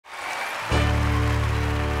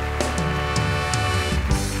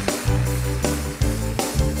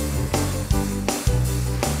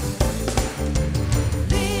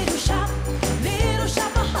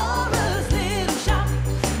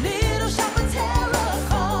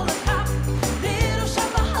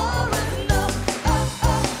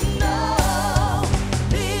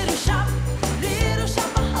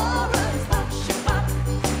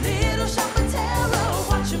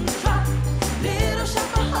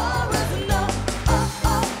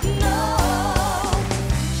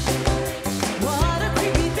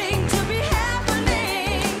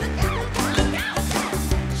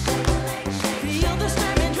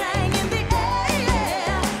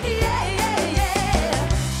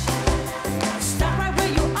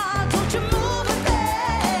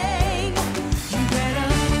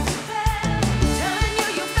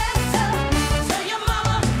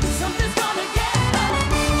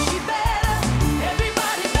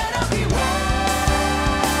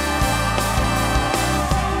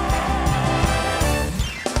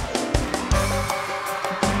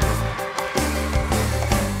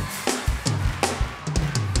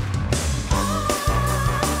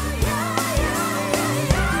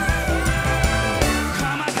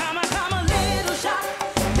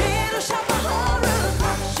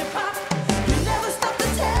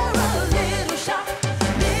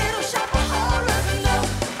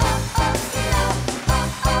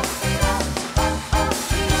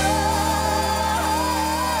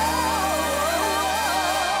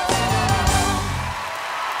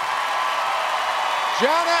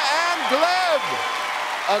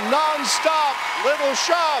A non-stop little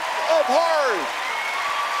shop of horrors.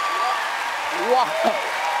 Wow.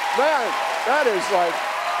 Man, that is like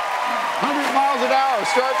 100 miles an hour,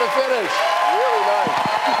 start to finish. Really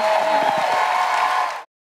nice.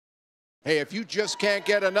 Hey, if you just can't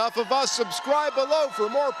get enough of us, subscribe below for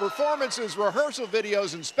more performances, rehearsal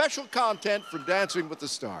videos, and special content from Dancing with the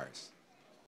Stars.